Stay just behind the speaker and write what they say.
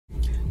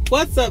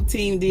What's up,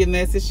 Team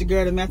DMS? It's your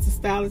girl, the Master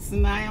Stylist,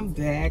 and I am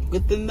back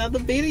with another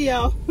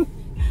video.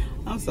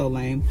 I'm so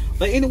lame.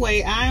 But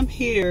anyway, I'm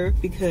here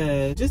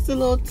because just a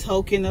little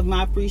token of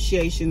my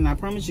appreciation. I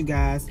promised you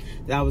guys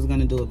that I was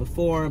going to do it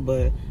before,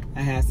 but I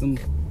had some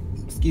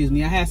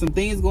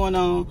things going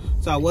on,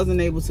 so I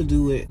wasn't able to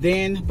do it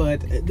then.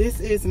 But this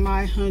is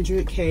my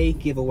 100K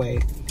giveaway.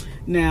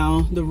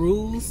 Now, the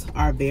rules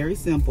are very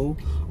simple.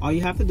 All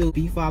you have to do is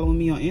be following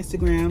me on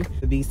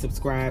Instagram, be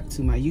subscribed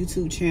to my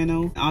YouTube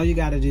channel. All you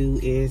got to do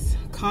is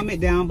comment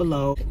down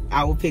below.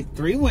 I will pick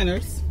 3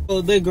 winners.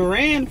 So the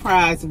grand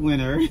prize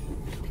winner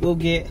will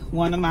get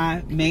one of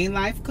my Main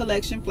Life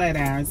Collection flat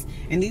irons.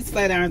 And these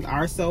flat irons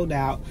are sold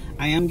out.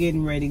 I am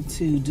getting ready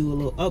to do a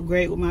little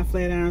upgrade with my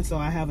flat iron, so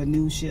I have a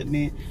new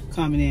shipment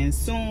coming in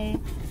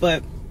soon.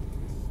 But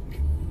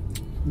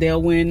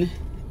they'll win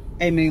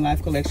a Main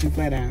Life Collection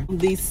flat iron.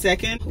 The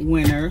second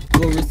winner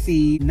will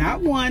receive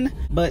not 1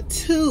 but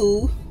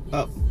 2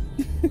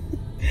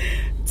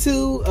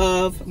 two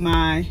of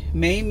my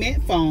main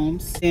mint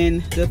foams,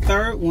 and the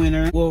third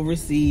winner will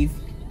receive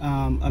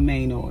a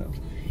main oil.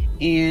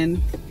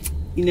 And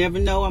you never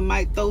know, I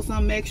might throw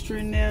something extra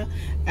in there.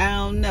 I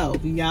don't know,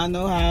 but y'all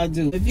know how I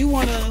do. If you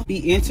want to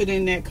be entered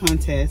in that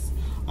contest,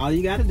 all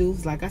you got to do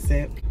is, like I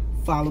said,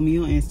 follow me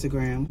on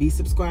Instagram, be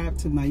subscribed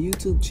to my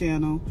YouTube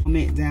channel,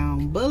 comment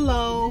down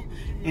below,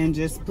 and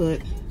just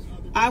put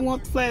I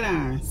want the flat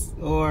irons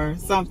or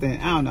something.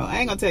 I don't know, I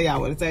ain't gonna tell y'all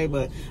what to say,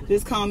 but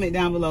just comment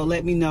down below.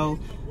 Let me know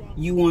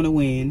you want to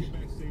win.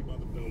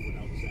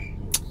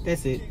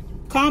 That's it.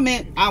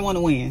 Comment I want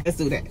to win. Let's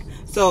do that.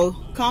 So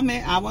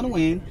comment I want to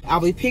win. I'll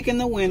be picking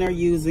the winner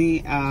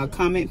using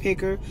comment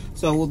picker,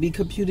 so it will be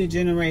computer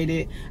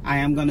generated. I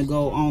am gonna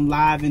go on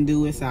live and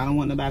do it, so I don't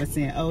want nobody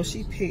saying, oh,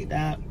 she picked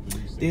out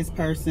this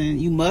person.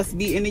 You must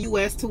be in the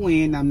US to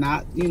win. I'm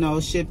not, you know,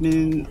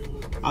 shipping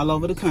all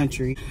over the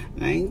country.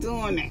 I ain't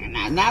doing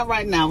that. Not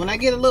right now. When I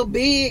get a little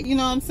big, you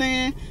know what I'm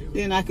saying,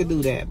 then I could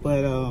do that.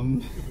 But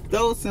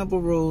those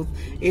simple rules,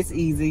 it's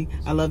easy.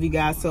 I love you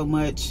guys so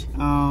much.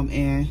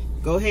 And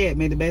go ahead,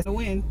 may the best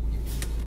win.